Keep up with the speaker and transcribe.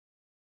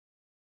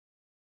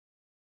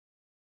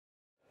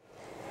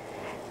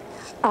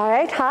All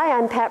right, hi,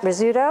 I'm Pat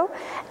Rizzuto,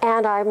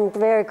 and I'm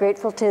very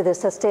grateful to the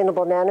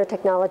Sustainable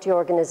Nanotechnology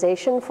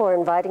Organization for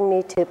inviting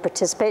me to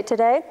participate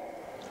today.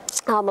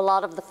 A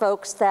lot of the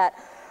folks that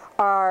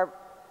are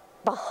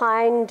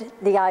behind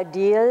the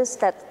ideas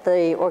that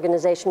the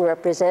organization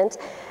represents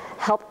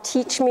helped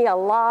teach me a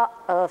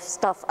lot of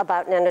stuff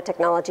about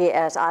nanotechnology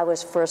as I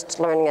was first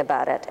learning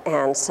about it.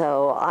 And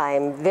so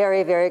I'm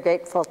very, very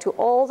grateful to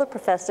all the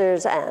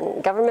professors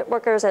and government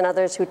workers and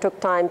others who took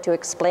time to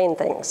explain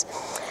things.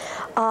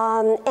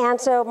 And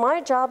so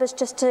my job is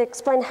just to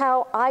explain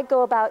how I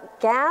go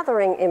about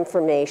gathering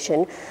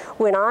information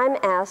when I'm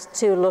asked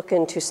to look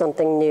into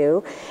something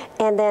new.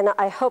 And then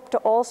I hope to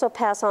also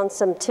pass on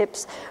some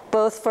tips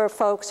both for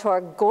folks who are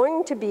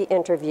going to be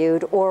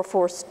interviewed or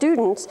for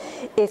students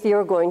if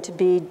you're going to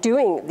be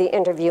doing the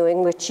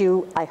interviewing, which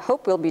you, I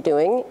hope, will be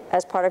doing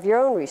as part of your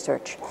own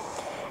research.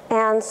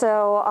 And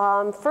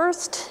so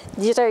first,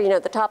 these are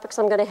the topics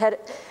I'm going to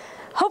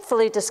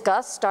hopefully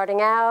discuss,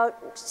 starting out,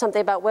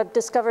 something about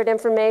web-discovered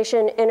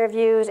information,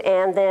 interviews,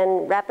 and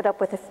then wrap it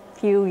up with a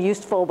few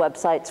useful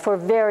websites for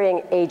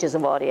varying ages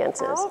of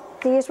audiences.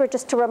 These were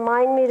just to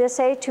remind me to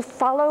say to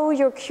follow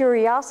your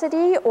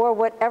curiosity or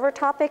whatever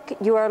topic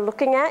you are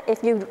looking at.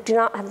 If you do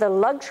not have the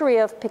luxury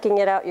of picking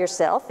it out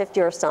yourself, if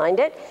you're assigned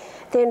it,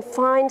 then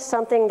find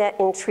something that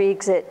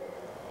intrigues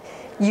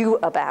you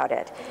about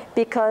it.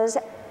 Because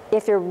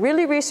if you're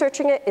really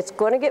researching it, it's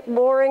going to get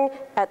boring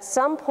at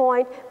some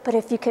point, but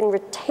if you can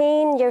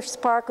retain your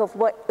spark of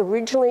what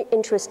originally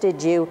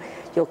interested you,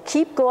 you'll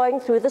keep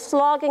going through the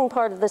slogging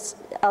part of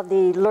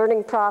the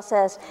learning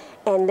process,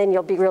 and then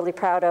you'll be really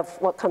proud of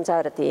what comes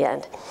out at the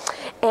end.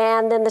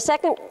 And then the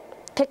second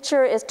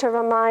picture is to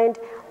remind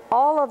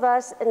all of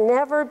us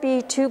never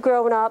be too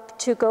grown up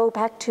to go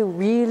back to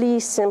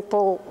really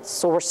simple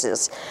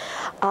sources.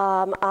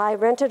 I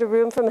rented a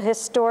room from a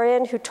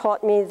historian who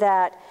taught me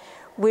that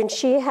when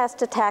she has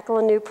to tackle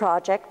a new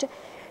project,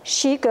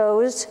 she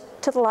goes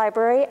to the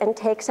library and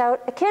takes out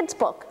a kid's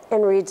book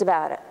and reads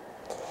about it,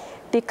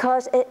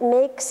 because it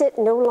makes it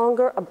no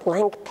longer a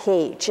blank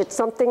page. It's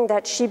something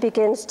that she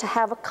begins to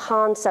have a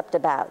concept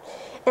about.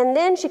 And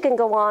then she can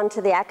go on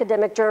to the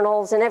academic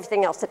journals and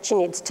everything else that she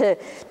needs to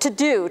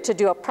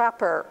do a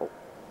proper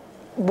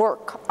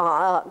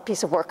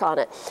piece of work on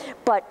it.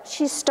 But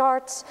she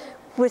starts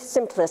with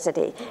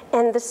simplicity,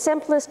 and the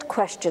simplest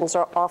questions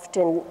are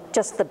often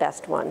just the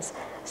best ones.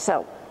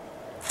 So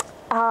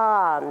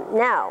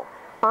now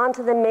on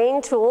to the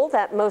main tool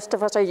that most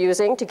of us are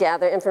using to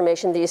gather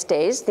information these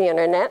days, the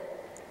internet.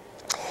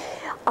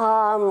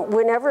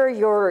 Whenever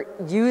you're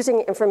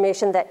using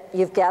information that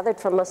you've gathered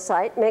from a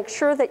site, make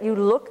sure that you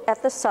look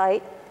at the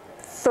site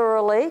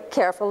thoroughly,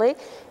 carefully.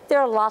 There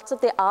are lots of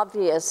the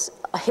obvious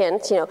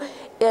hints,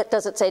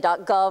 does it say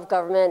 .gov,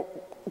 government,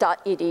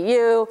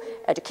 .edu,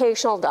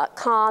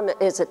 educational.com,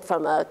 is it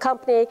from a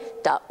company,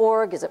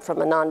 .org, is it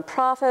from a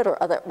nonprofit or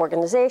other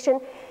organization?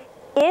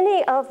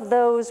 Any of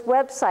those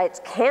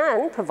websites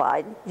can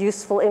provide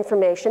useful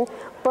information,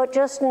 but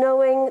just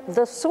knowing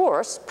the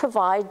source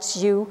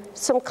provides you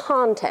some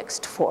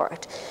context for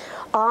it.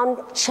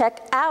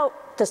 Check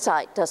out the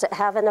site. Does it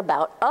have an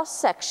About Us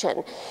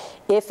section?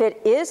 If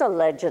it is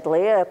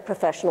allegedly a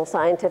professional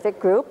scientific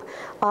group,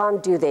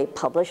 do they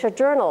publish a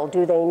journal?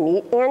 Do they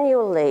meet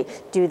annually?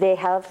 Do they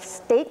have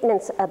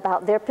statements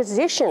about their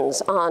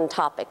positions on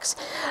topics?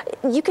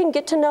 You can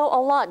get to know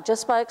a lot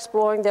just by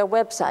exploring their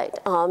website.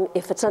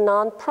 If it's a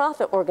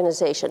nonprofit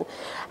organization,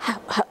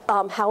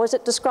 how is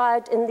it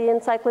described in the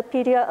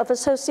Encyclopedia of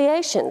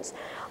Associations?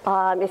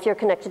 If you're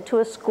connected to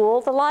a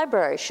school, the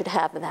library should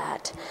have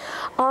that.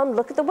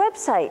 Look at the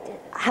website.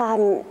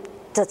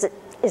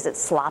 Is it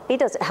sloppy?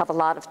 Does it have a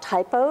lot of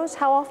typos?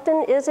 How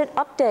often is it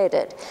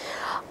updated?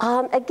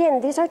 Again,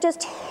 these are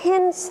just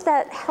hints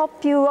that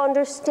help you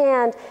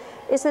understand,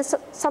 is this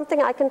something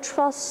I can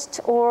trust,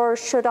 or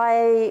should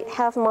I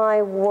have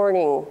my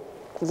warning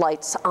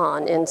lights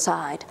on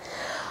inside?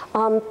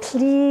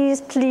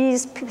 Please,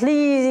 please,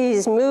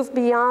 please move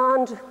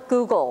beyond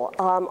Google.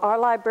 Our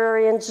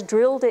librarians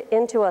drilled it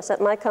into us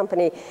at my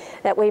company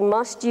that we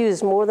must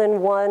use more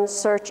than one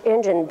search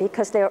engine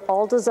because they're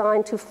all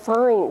designed to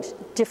find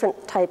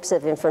different types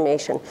of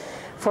information.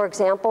 For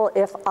example,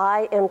 if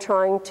I am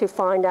trying to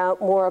find out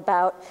more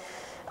about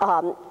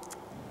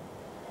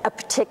a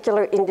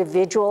particular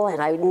individual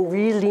and I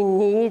really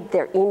need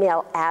their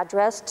email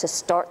address to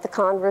start the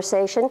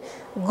conversation,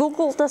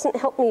 Google doesn't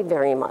help me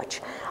very much.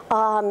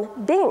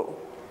 Bing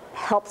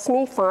helps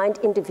me find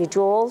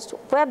individuals'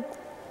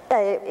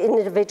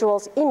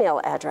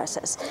 email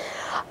addresses.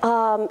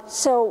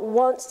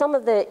 So some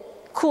of the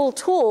cool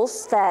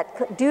tools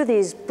that do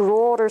these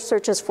broader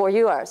searches for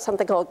you are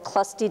something called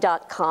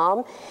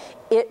Clusty.com.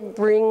 It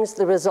brings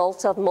the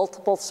results of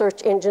multiple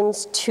search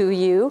engines to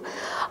you.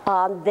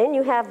 Then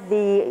you have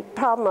the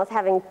problem of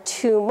having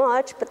too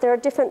much, but there are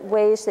different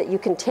ways that you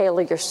can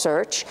tailor your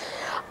search.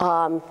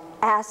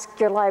 Ask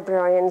your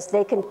librarians.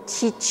 They can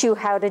teach you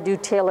how to do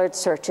tailored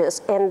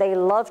searches, and they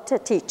love to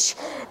teach.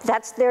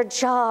 That's their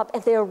job,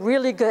 and they're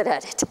really good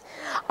at it.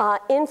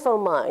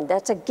 InfoMind,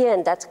 that's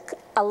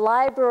a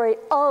library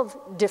of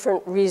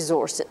different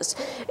resources.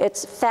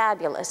 It's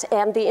fabulous,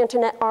 and the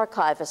Internet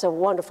Archive is a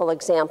wonderful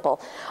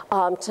example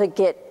to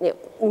get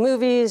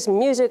movies,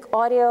 music,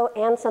 audio,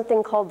 and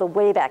something called the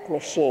Wayback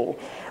Machine,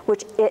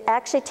 which it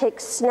actually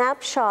takes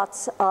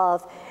snapshots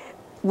of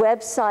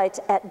websites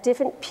at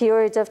different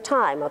periods of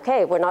time.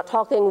 Okay, we're not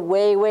talking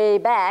way, way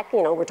back,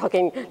 we're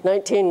talking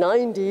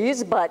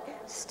 1990s, but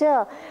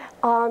still,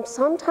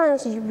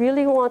 sometimes you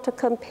really want to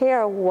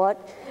compare what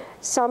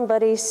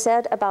somebody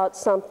said about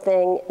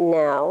something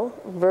now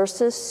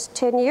versus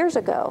 10 years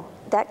ago.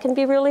 That can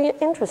be really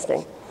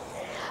interesting.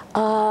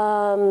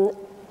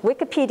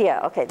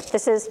 Wikipedia, okay,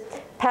 this is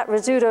Pat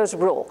Rizzuto's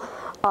rule.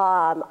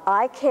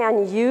 I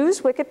can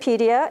use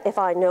Wikipedia if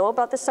I know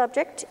about the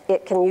subject.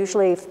 It can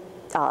usually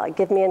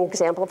give me an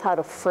example of how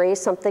to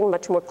phrase something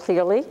much more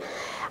clearly,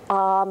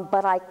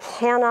 but I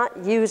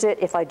cannot use it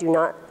if I do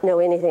not know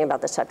anything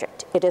about the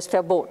subject. It is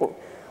verboten.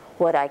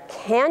 What I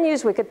can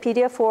use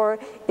Wikipedia for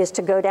is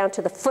to go down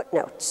to the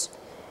footnotes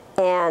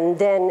and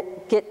then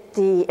get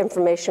the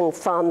information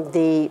from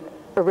the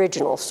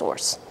original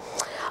source.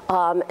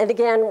 And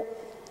again,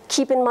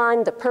 keep in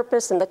mind the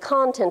purpose and the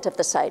content of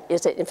the site.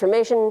 Is it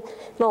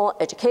informational,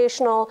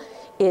 educational?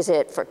 Is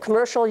it for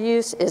commercial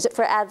use? Is it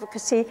for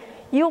advocacy?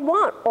 You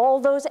want all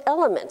those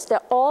elements.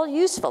 They're all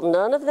useful.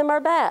 None of them are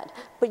bad.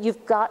 But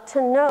you've got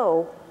to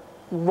know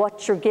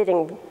what you're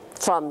getting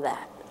from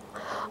that.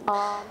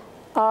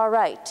 All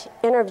right,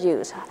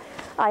 interviews.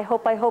 I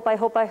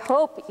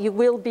hope you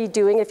will be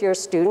doing, if you're a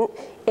student,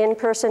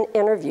 in-person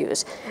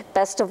interviews.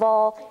 Best of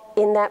all,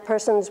 in that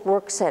person's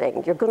work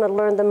setting. You're going to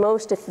learn the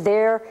most if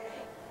they're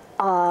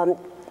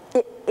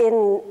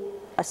in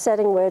a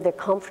setting where they're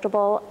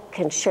comfortable,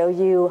 can show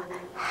you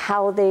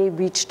how they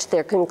reached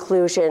their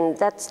conclusion.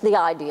 That's the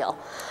ideal.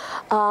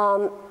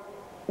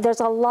 There's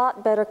a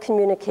lot better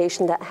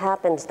communication that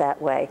happens that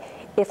way.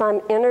 If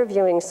I'm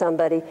interviewing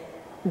somebody,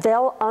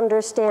 they'll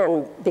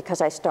understand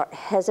because I start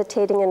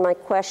hesitating in my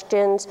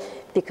questions,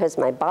 because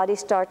my body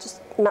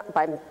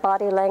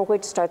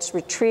language starts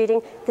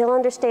retreating. They'll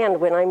understand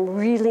when I'm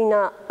really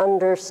not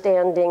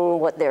understanding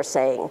what they're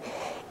saying.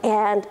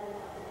 And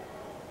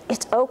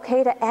it's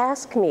okay to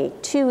ask me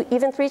 2,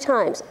 even 3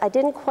 times. I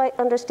didn't quite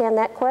understand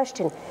that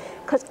question,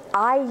 because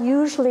I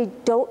usually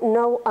don't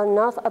know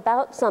enough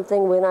about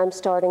something when I'm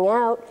starting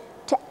out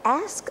to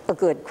ask a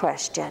good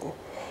question.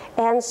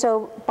 And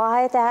so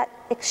by that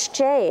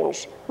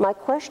exchange, my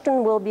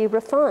question will be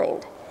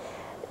refined.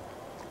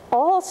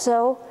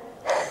 Also,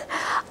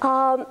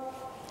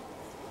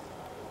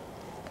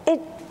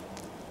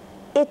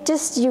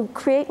 you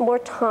create more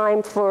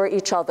time for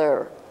each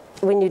other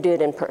when you do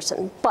it in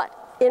person. But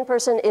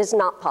in-person is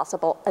not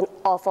possible an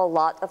awful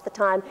lot of the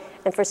time,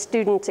 and for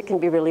students it can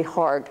be really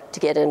hard to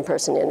get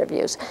in-person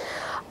interviews.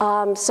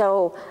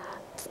 So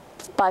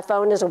by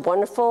phone is a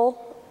wonderful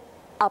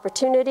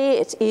opportunity.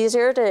 It's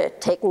easier to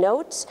take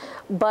notes,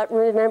 but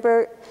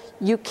remember,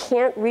 you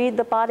can't read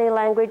the body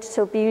language,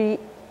 so be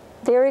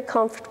very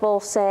comfortable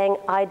saying,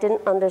 I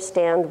didn't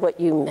understand what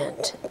you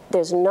meant.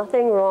 There's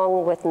nothing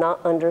wrong with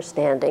not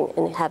understanding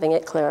and having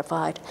it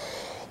clarified.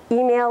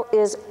 Email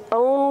is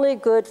only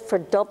good for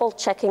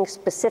double-checking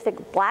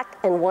specific black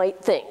and white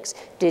things.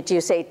 Did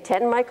you say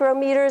 10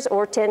 micrometers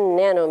or 10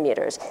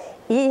 nanometers?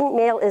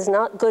 Email is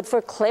not good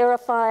for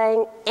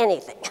clarifying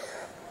anything.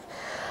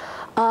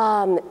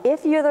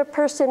 If you're the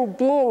person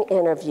being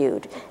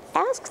interviewed,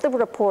 ask the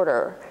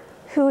reporter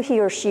who he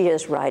or she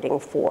is writing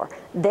for.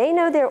 They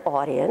know their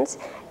audience.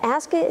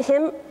 Ask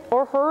him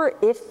or her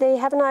if they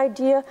have an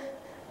idea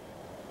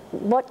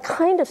what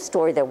kind of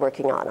story they're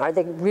working on. Are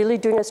they really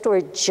doing a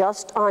story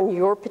just on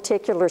your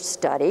particular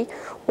study,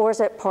 or is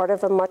it part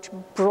of a much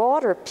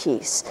broader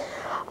piece?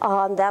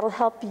 That'll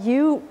help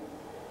you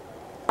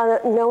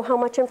know how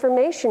much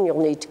information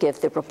you'll need to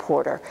give the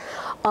reporter.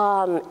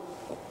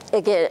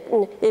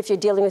 Again, if you're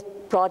dealing with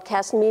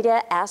broadcast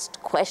media, ask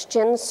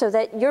questions so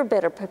that you're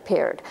better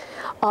prepared.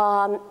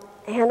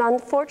 And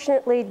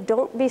unfortunately,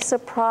 don't be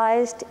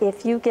surprised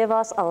if you give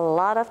us a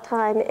lot of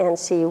time and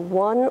see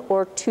 1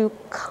 or 2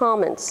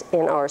 comments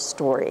in our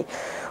story,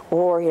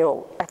 or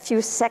a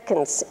few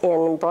seconds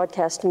in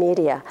broadcast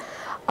media.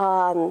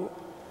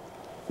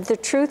 The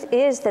truth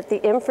is that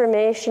the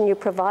information you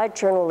provide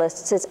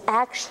journalists is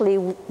actually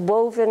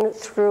woven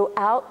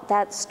throughout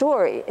that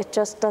story. It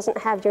just doesn't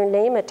have your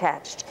name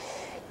attached.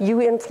 You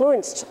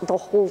influenced the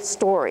whole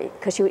story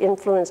because you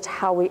influenced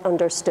how we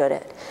understood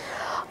it.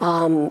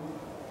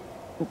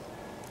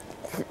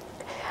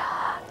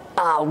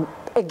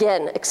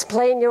 Again,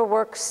 explain your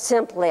work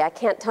simply. I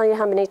can't tell you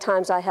how many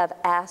times I have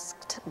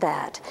asked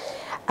that.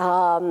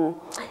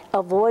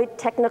 Avoid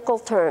technical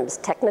terms.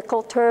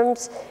 Technical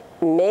terms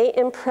may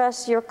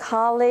impress your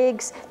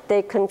colleagues.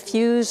 They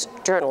confuse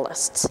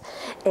journalists,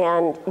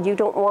 and you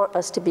don't want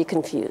us to be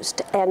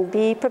confused. And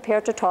be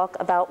prepared to talk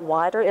about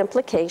wider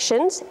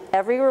implications.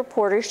 Every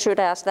reporter should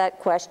ask that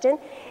question,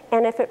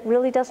 And if it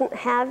really doesn't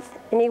have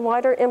any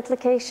wider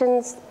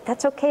implications,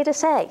 that's okay to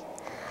say.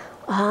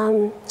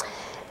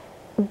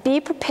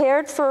 Be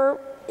prepared for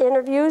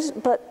interviews,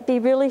 but be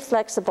really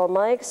flexible.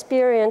 My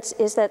experience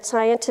is that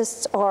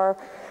scientists are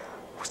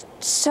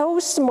so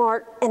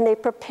smart and they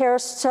prepare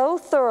so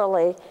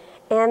thoroughly,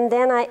 and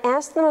then I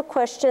ask them a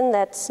question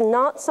that's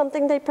not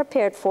something they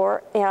prepared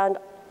for, and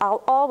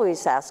I'll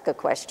always ask a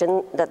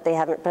question that they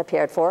haven't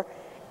prepared for,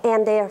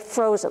 and they are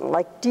frozen,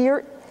 like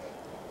deer,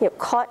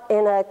 caught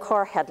in a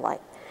car headlight.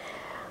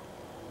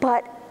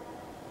 But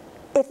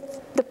if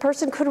the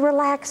person could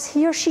relax,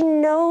 he or she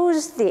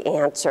knows the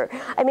answer.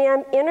 I mean,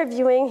 I'm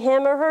interviewing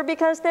him or her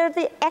because they're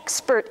the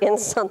expert in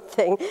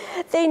something.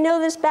 They know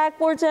this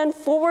backwards and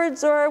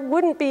forwards, or I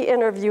wouldn't be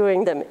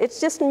interviewing them.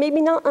 It's just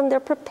maybe not on their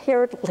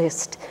prepared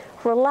list.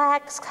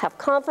 Relax, have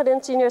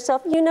confidence in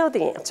yourself, you know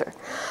the answer.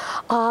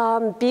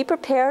 Be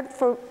prepared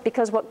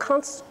because what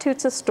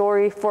constitutes a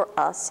story for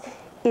us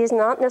is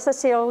not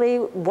necessarily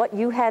what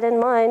you had in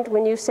mind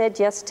when you said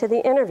yes to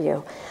the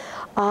interview.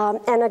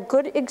 And a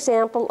good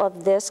example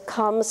of this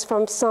comes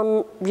from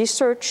some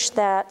research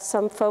that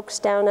some folks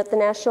down at the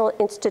National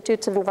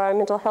Institutes of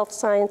Environmental Health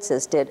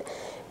Sciences did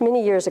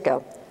many years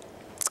ago.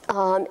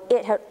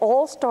 It had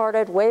all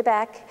started way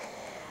back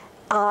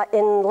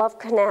in Love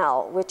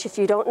Canal, which, if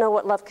you don't know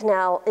what Love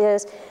Canal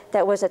is,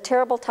 that was a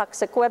terrible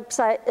toxic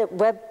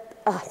that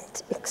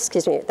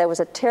was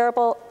a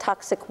terrible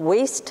toxic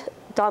waste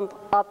dump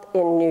up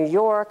in New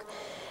York.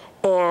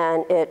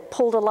 And it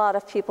pulled a lot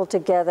of people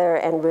together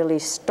and really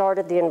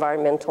started the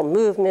environmental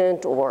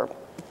movement, or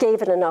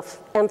gave it enough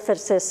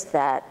emphasis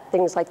that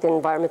things like the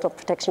Environmental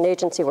Protection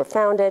Agency were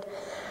founded.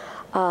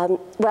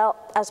 Well,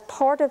 as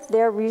part of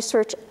their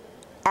research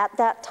at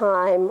that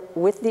time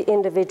with the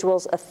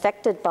individuals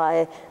affected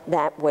by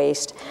that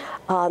waste,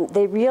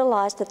 they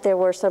realized that there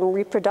were some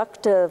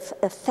reproductive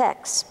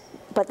effects,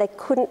 but they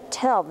couldn't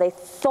tell. They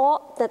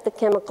thought that the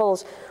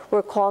chemicals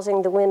were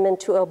causing the women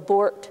to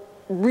abort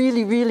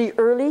really, really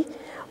early,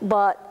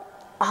 but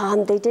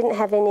they didn't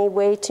have any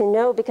way to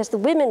know, because the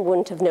women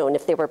wouldn't have known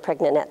if they were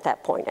pregnant at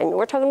that point. I mean,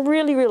 we're talking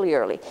really, really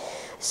early.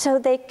 So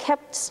they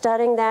kept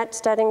studying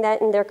that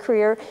in their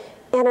career,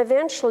 and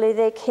eventually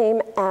they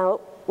came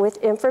out with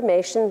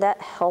information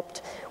that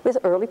helped with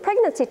early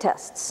pregnancy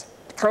tests,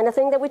 the kind of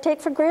thing that we take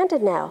for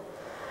granted now.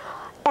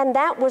 And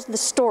that was the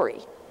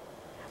story.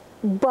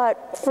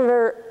 But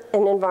for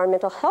an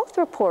environmental health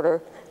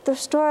reporter, the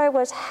story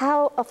was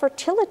how a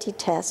fertility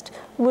test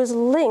was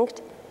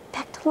linked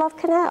back to Love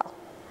Canal.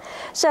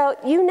 So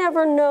you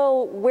never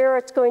know where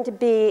it's going to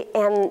be,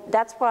 and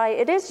that's why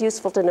it is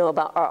useful to know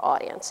about our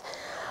audience.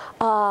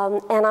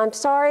 And I'm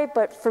sorry,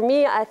 but for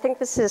me, I think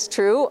this is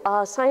true.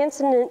 Science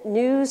and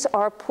news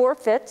are poor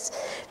fits,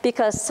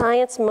 because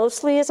science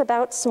mostly is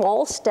about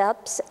small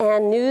steps,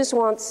 and news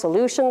wants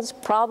solutions,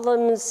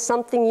 problems,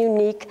 something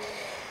unique,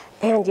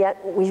 and yet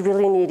we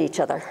really need each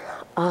other.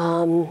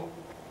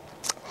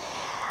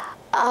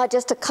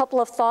 Just a couple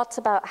of thoughts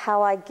about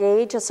how I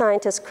gauge a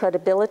scientist's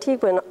credibility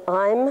when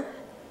I'm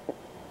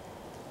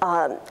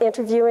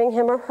interviewing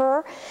him or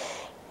her.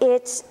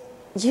 It's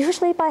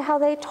usually by how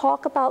they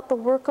talk about the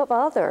work of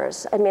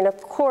others. I mean, of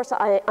course,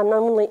 I'm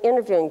only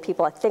interviewing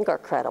people I think are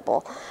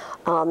credible.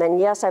 And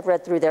yes, I've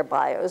read through their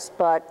bios,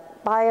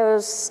 but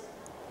bios,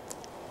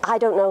 I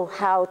don't know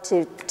how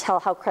to tell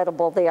how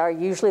credible they are.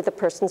 Usually the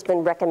person's been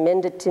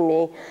recommended to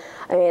me.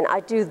 I mean, I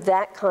do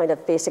that kind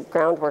of basic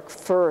groundwork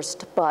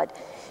first, but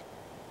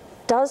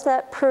does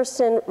that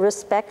person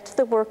respect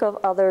the work of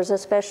others,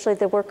 especially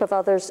the work of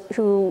others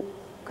who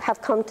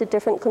have come to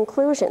different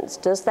conclusions?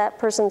 Does that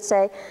person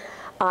say,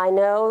 I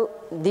know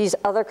these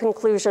other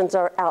conclusions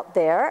are out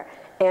there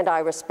and I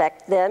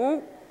respect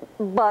them,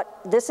 but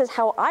this is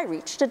how I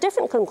reached a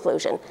different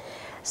conclusion?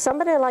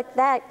 Somebody like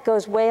that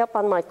goes way up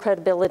on my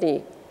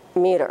credibility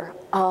meter.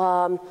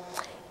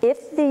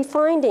 If the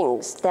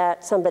findings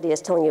that somebody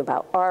is telling you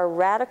about are a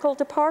radical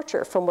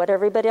departure from what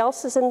everybody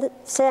else is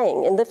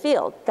saying in the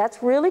field,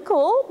 that's really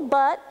cool,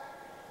 but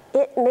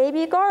it may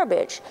be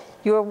garbage.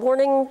 Your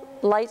warning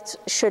lights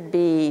should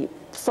be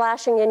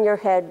flashing in your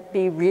head.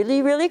 Be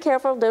really, really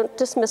careful. Don't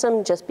dismiss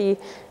them. Just be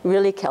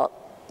really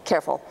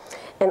careful.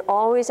 And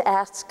always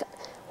ask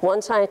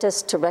one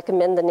scientist to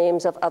recommend the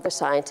names of other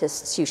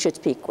scientists you should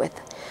speak with.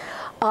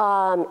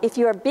 If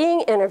you are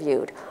being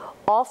interviewed,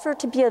 offer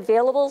to be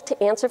available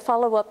to answer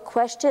follow-up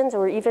questions,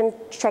 or even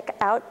check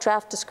out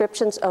draft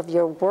descriptions of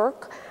your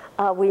work.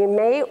 We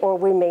may or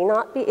we may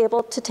not be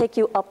able to take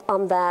you up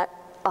on that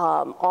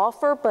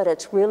offer, but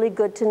it's really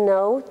good to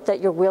know that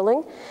you're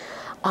willing.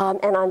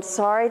 And I'm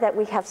sorry that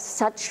we have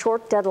such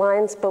short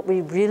deadlines, but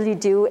we really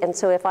do. And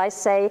so if I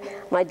say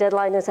my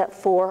deadline is at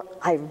 4,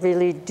 I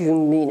really do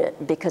mean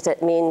it, because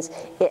it means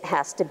it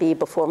has to be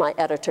before my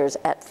editors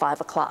at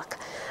 5 o'clock.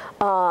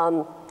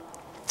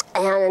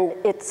 And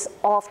it's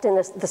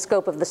often the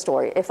scope of the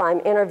story. If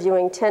I'm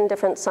interviewing 10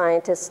 different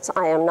scientists,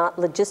 I am not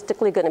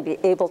logistically going to be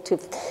able to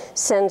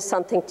send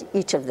something to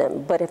each of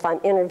them. But if I'm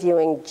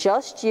interviewing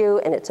just you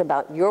and it's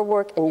about your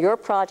work and your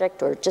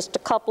project, or just a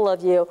couple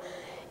of you,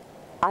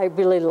 I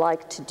really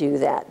like to do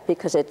that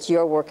because it's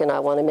your work and I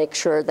want to make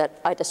sure that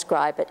I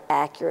describe it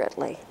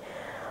accurately.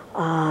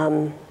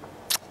 And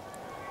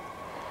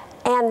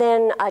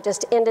then I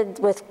just ended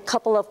with a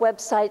couple of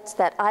websites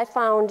that I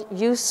found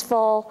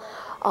useful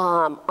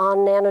on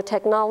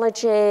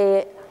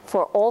nanotechnology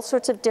for all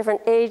sorts of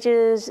different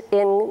ages,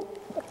 and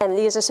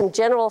these are some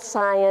general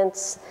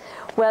science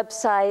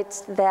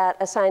websites that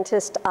a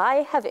scientist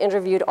I have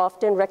interviewed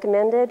often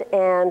recommended,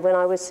 and when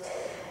I was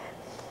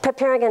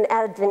preparing an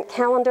advent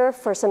calendar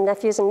for some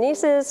nephews and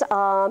nieces,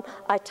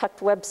 I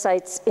tucked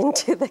websites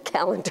into the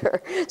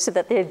calendar so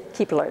that they'd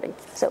keep learning.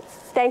 So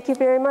thank you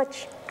very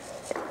much.